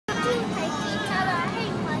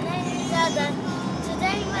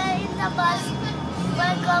the bus.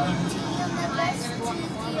 We're going to university.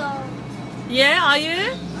 Yeah, are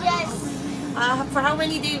you? Yes. For how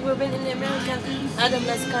many days we've been in America?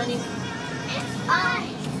 El-Ladkani.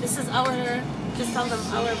 This is just tell them,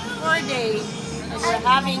 our 4 day. And we're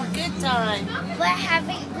having good time. We're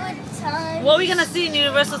having good time. What are we gonna see in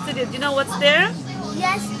Universal City? Do you know what's there?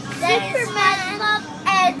 Yes, there's SpongeBob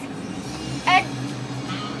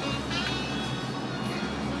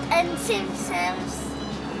and Simpsons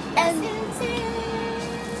and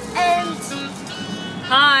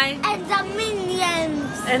Hi. and the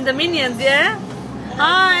Minions. And the Minions, yeah?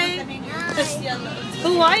 Hi.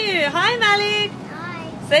 Who are you? Hi, Malik. Hi,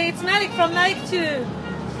 Say it's Malik from Malik 2.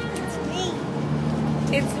 it's me.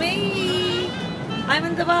 It's me. I'm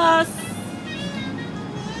in the bus.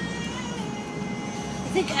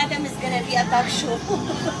 I think Adam is gonna be a talk show.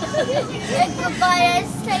 And goodbye.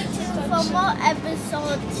 Stay tuned for more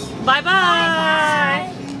episodes.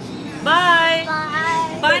 Bye-bye. Bye.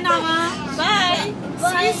 Bye. Bye, Nama. Bye.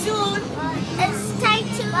 See you soon. And stay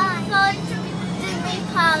tuned for Disney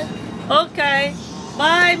Park. Okay.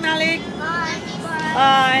 Bye, Malik. Bye.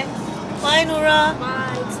 Bye. Bye, Nura.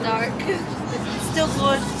 Bye. It's dark. Still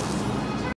good.